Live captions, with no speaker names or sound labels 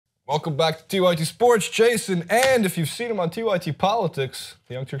Welcome back to TYT Sports, Jason. And if you've seen him on TYT Politics,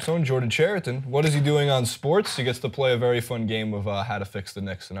 the Young Turks' own Jordan Charitan, what is he doing on sports? He gets to play a very fun game of how to fix the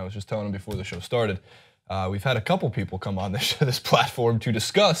Knicks. And I was just telling him before the show started, we've had a couple people come on this platform to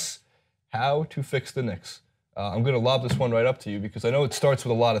discuss how to fix the Knicks. I'm going to lob this one right up to you because I know it starts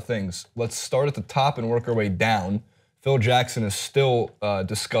with a lot of things. Let's start at the top and work our way down. Phil Jackson is still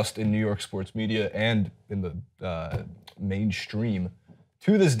discussed in New York sports media and in the mainstream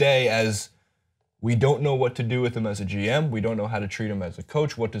to this day as we don't know what to do with him as a GM. We don't know how to treat him as a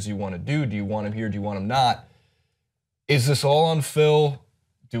coach. What does he want to do? Do you want him here? Do you want him not? Is this all on Phil?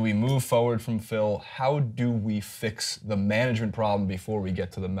 Do we move forward from Phil? How do we fix the management problem before we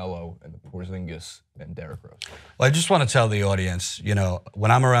get to the Melo and the Porzingis and Derrick Rose? Well, I just want to tell the audience, you know, when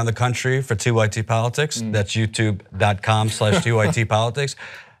I'm around the country for TYT Politics, that's youtube.com/TYT Politics.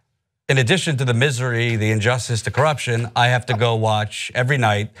 In addition to the misery, the injustice, the corruption, I have to go watch every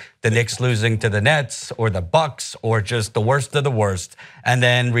night the Knicks losing to the Nets or the Bucks or just the worst of the worst, and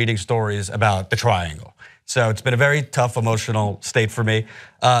then reading stories about the triangle. So it's been a very tough emotional state for me.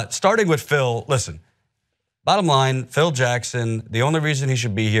 Starting with Phil, listen, bottom line, Phil Jackson, the only reason he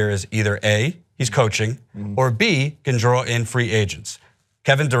should be here is either A, he's coaching, or B, can draw in free agents.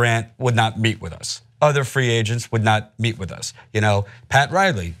 Kevin Durant would not meet with us. Other free agents would not meet with us. You know, Pat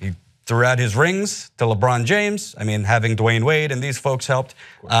Riley, he threw out his rings to LeBron James. I mean, having Dwayne Wade and these folks helped,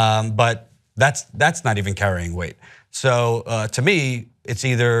 but that's not even carrying weight. So to me, it's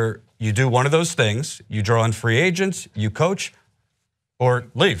either you do one of those things, you draw in free agents, you coach, or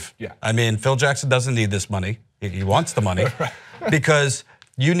leave. Yeah. I mean, Phil Jackson doesn't need this money. He wants the money because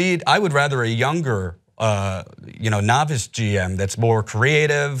you need, I would rather a younger, novice GM that's more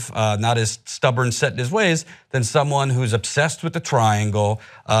creative, not as stubborn, set in his ways, than someone who's obsessed with the triangle,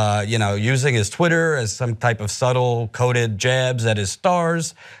 using his Twitter as some type of subtle coded jabs at his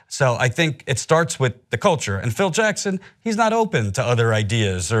stars. So I think it starts with the culture. And Phil Jackson, he's not open to other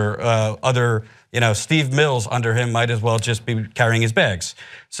ideas or other, Steve Mills under him might as well just be carrying his bags.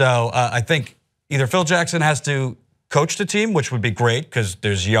 So I think either Phil Jackson has to coach the team, which would be great because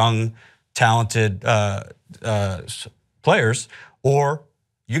there's young, talented players, or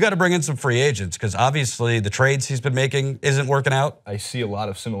you got to bring in some free agents because obviously the trades he's been making isn't working out. I see a lot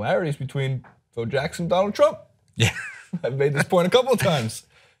of similarities between Phil Jackson and Donald Trump. Yeah. I've made this point a couple of times.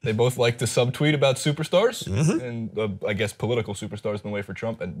 They both like to subtweet about superstars and I guess political superstars in the way for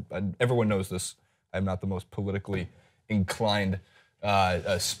Trump. And everyone knows this. I'm not the most politically inclined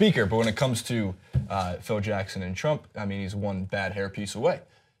speaker, but when it comes to Phil Jackson and Trump, I mean, he's one bad hairpiece away.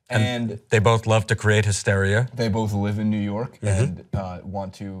 And they both love to create hysteria. They both live in New York and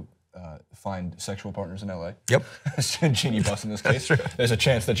want to find sexual partners in LA. Yep. Jeannie Buss in this case. There's a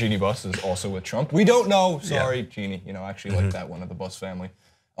chance that Jeannie Buss is also with Trump. We don't know. Sorry, Jeannie. Actually like that one of the Buss family.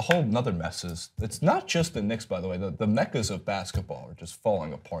 A whole nother mess is, it's not just the Knicks, by the way. The meccas of basketball are just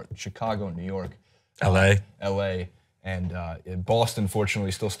falling apart. Chicago, New York. LA. And Boston,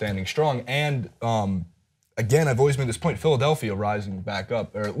 fortunately, still standing strong. And again, I've always made this point, Philadelphia rising back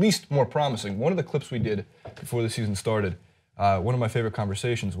up, or at least more promising. One of the clips we did before the season started, one of my favorite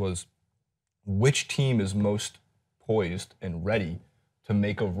conversations was, which team is most poised and ready to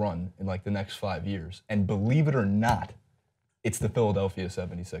make a run in like the next 5 years? And believe it or not, it's the Philadelphia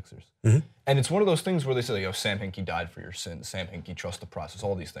 76ers. And it's one of those things where they say, Sam Hinkie died for your sins, Sam Hinkie, trust the process,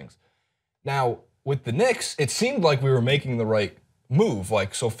 all these things. Now, with the Knicks, it seemed like we were making the right move.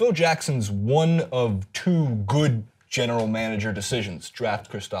 So Phil Jackson's one of two good general manager decisions.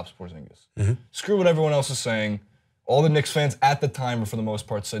 Draft Kristaps Porzingis. Screw what everyone else is saying. All the Knicks fans at the time, for the most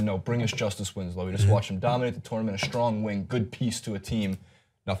part, said, no, bring us Justice Winslow. We just watched him dominate the tournament, a strong wing, good piece to a team.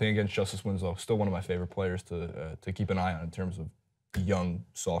 Nothing against Justice Winslow. Still one of my favorite players to keep an eye on in terms of young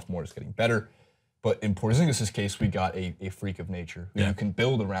sophomores getting better. But in Porzingis' case, we got a freak of nature who you can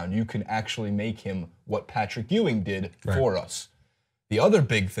build around. You can actually make him what Patrick Ewing did for us. The other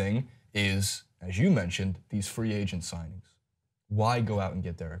big thing is, as you mentioned, these free agent signings. Why go out and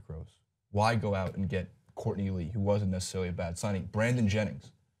get Derrick Rose? Why go out and get Courtney Lee, who wasn't necessarily a bad signing? Brandon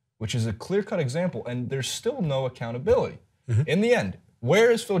Jennings, which is a clear-cut example, and there's still no accountability. In the end, where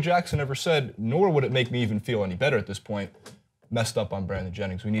has Phil Jackson ever said, nor would it make me even feel any better at this point, messed up on Brandon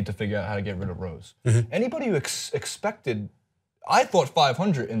Jennings, we need to figure out how to get rid of Rose? Anybody who expected, I thought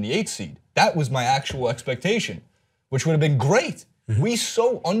 500 in the 8th seed. That was my actual expectation, which would have been great. We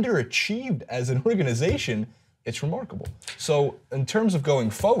so underachieved as an organization, it's remarkable. So in terms of going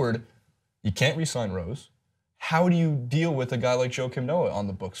forward, you can't re-sign Rose. How do you deal with a guy like Joakim Noah on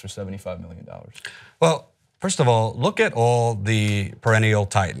the books for $75 million? Well, first of all, look at all the perennial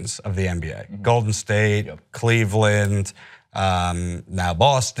titans of the NBA. Golden State, Cleveland, now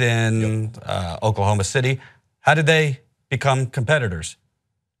Boston, Oklahoma City. How did they become competitors?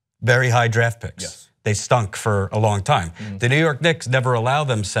 Very high draft picks. Yes. They stunk for a long time. The New York Knicks never allow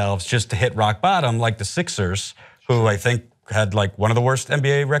themselves just to hit rock bottom like the Sixers, who I think had like one of the worst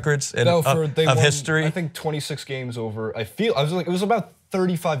NBA records of history. I think 26 games over. It was about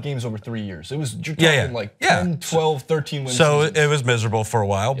 35 games over 3 years. It was like 10, 12, 13 wins. So seasons. it was miserable for a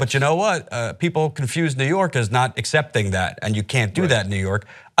while. Yes. But you know what? People confuse New York as not accepting that, and you can't do that in New York.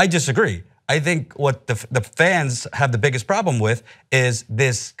 I disagree. I think what the fans have the biggest problem with is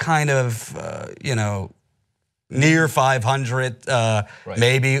this kind of, near 500,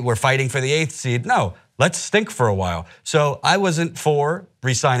 maybe we're fighting for the 8th seed. No, let's stink for a while. So I wasn't for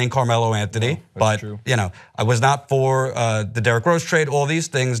re-signing Carmelo Anthony, but I was not for the Derrick Rose trade, all these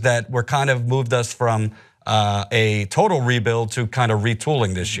things that were kind of moved us from a total rebuild to kind of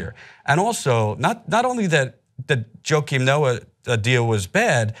retooling this year. And also, not only that the Joakim Noah deal was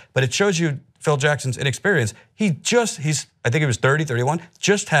bad, but it shows you Phil Jackson's inexperience. I think he was 30, 31,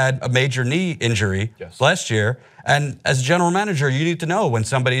 just had a major knee injury last year. And as a general manager, you need to know when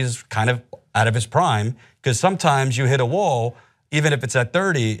somebody's kind of out of his prime, because sometimes you hit a wall, even if it's at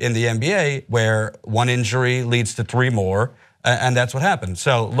 30 in the NBA, where one injury leads to 3 more, and that's what happened.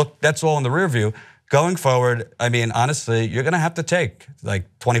 So look, that's all in the rear view. Going forward, I mean, honestly, you're going to have to take like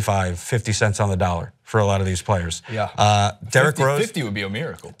 25, 50 cents on the dollar for a lot of these players. Yeah. Derrick Rose. 50 would be a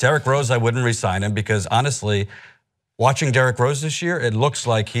miracle. Derrick Rose, I wouldn't re-sign him because honestly, watching Derrick Rose this year, it looks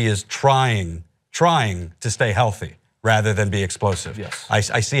like he is trying to stay healthy rather than be explosive. Yes. I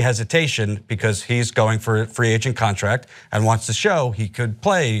see hesitation because he's going for a free agent contract and wants to show he could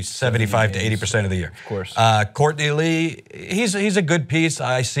play 75 to 80% of the year. Of course. Courtney Lee, he's a good piece.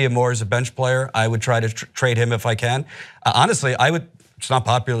 I see him more as a bench player. I would try to trade him if I can. Honestly, it's not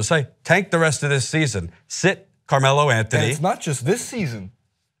popular to say, tank the rest of this season. Sit Carmelo Anthony. And it's not just this season.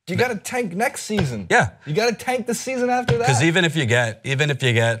 You got to tank next season. Yeah. You got to tank the season after that. Because even if you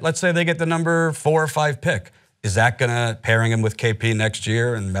get, let's say they get the number 4 or 5 pick, is that going to, pairing him with KP next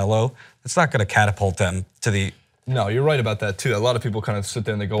year and Melo, it's not going to catapult them to the... No, you're right about that too. A lot of people kind of sit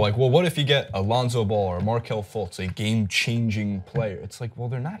there and they go like, well, what if you get Alonzo Ball or Markelle Fultz, a game-changing player? It's like, well,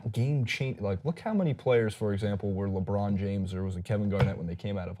 they're not game-changing. Like, look how many players, for example, were LeBron James or was it Kevin Garnett when they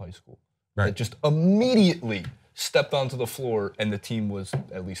came out of high school? Right. That just immediately stepped onto the floor and the team was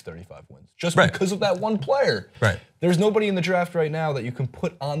at least 35 wins. Just because of that one player. Right. There's nobody in the draft right now that you can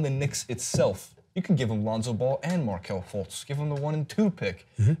put on the Knicks itself. You can give them Lonzo Ball and Markelle Fultz. Give them the 1 and 2 pick.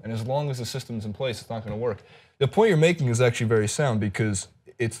 And as long as the system's in place, it's not going to work. The point you're making is actually very sound because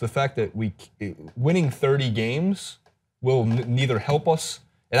it's the fact that winning 30 games will neither help us,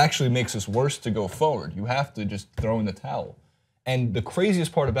 it actually makes us worse to go forward. You have to just throw in the towel. And the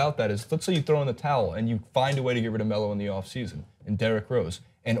craziest part about that is, let's say you throw in the towel and you find a way to get rid of Melo in the offseason and Derrick Rose,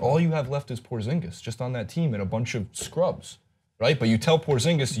 and all you have left is Porzingis just on that team and a bunch of scrubs. Right? But you tell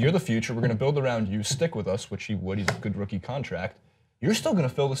Porzingis, you're the future, we're going to build around you, stick with us, which he would, he's a good rookie contract. You're still going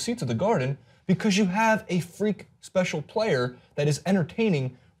to fill the seats at the Garden because you have a freak special player that is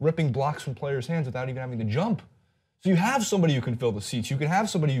entertaining, ripping blocks from players' hands without even having to jump. So you have somebody who can fill the seats. You can have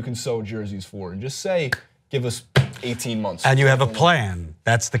somebody you can sew jerseys for and just say, give us 18 months. And you have a plan.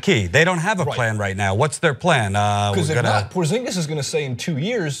 That's the key. They don't have a plan right now. What's their plan? Because if not, Porzingis is going to say in 2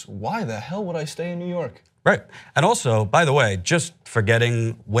 years, why the hell would I stay in New York? Right. And also, by the way, just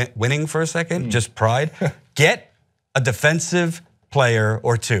forgetting winning for a second, just pride, get a defensive player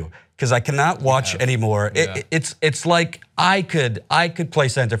or 2. Because I cannot watch anymore. It's like I could play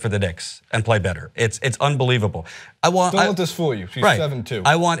center for the Knicks and play better. It's unbelievable. Don't let this fool you. She's 7'2".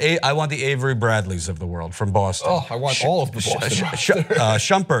 I want the Avery Bradleys of the world from Boston. Oh, I want all of the Boston.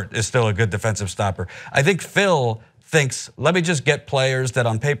 Shumpert is still a good defensive stopper. I think Phil thinks, let me just get players that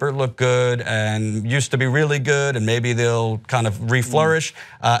on paper look good and used to be really good, and maybe they'll kind of re-flourish,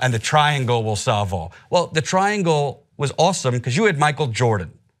 and the triangle will solve all. Well, the triangle was awesome because you had Michael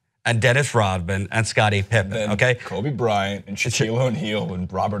Jordan and Dennis Rodman and Scottie Pippen, okay? Kobe Bryant and Shaquille O'Neal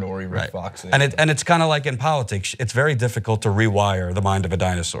and Robert Horry, Rick Fox. And it's kind of like in politics, it's very difficult to rewire the mind of a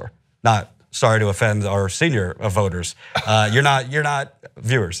dinosaur. Not, sorry to offend our senior voters. You're not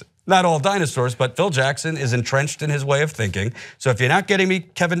viewers. Not all dinosaurs, but Phil Jackson is entrenched in his way of thinking. So if you're not getting me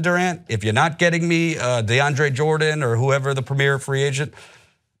Kevin Durant, if you're not getting me DeAndre Jordan or whoever the premier free agent,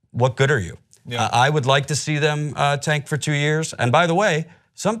 what good are you? Yeah. I would like to see them tank for 2 years. And by the way,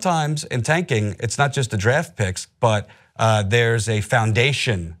 sometimes in tanking, it's not just the draft picks, but there's a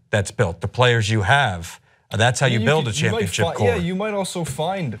foundation that's built, the players you have. That's how you build a championship core. Yeah, you might also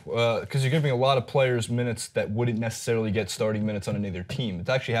find, because you're giving a lot of players minutes that wouldn't necessarily get starting minutes on another team. It's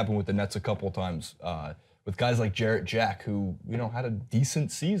actually happened with the Nets a couple of times with guys like Jarrett Jack, who had a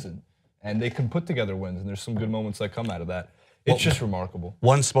decent season, and they can put together wins, and there's some good moments that come out of that. It's just remarkable.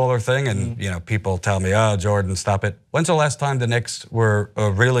 One smaller thing, and people tell me, "Oh, Jordan, stop it." When's the last time the Knicks were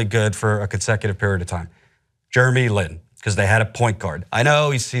really good for a consecutive period of time? Jeremy Lin, because they had a point guard. I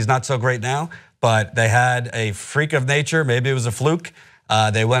know he's not so great now, but they had a freak of nature. Maybe it was a fluke.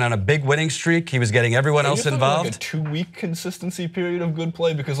 They went on a big winning streak. He was getting everyone else involved. Like a 2-week consistency period of good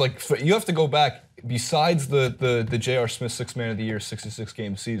play, because you have to go back. Besides the J.R. Smith 6th Man of the Year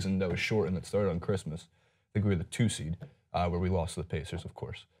 66-game season that was short and that started on Christmas, I think we were the 2 seed, where we lost to the Pacers, of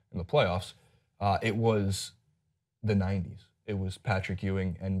course, in the playoffs. It was the 90s. It was Patrick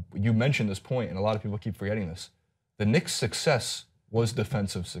Ewing, and you mentioned this point, and a lot of people keep forgetting this. The Knicks' success was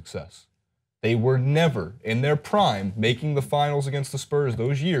defensive success. They were never, in their prime, making the finals against the Spurs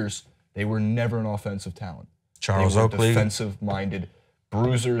those years, they were never an offensive talent. Charles they were Oakley. Defensive-minded,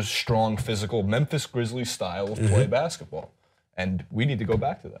 bruisers, strong, physical, Memphis Grizzlies style of play basketball. And we need to go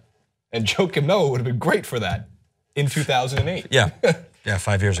back to that. And Joakim Noah would have been great for that in 2008. Yeah. Yeah,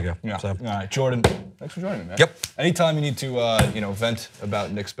 5 years ago. Yeah. So. All right, Jordan, thanks for joining me, man. Yep. Anytime you need to, vent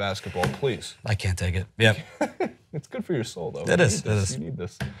about Knicks basketball, please. I can't take it. Yep. It's good for your soul, though. It is. You need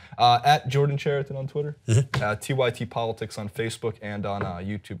this. At Jordan Charitan on Twitter, TYT Politics on Facebook, and on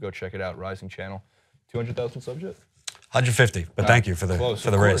YouTube. Go check it out. Rising channel. 200,000 subs yet? 150. But thank you for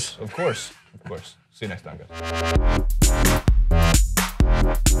the race. Of course. See you next time, guys.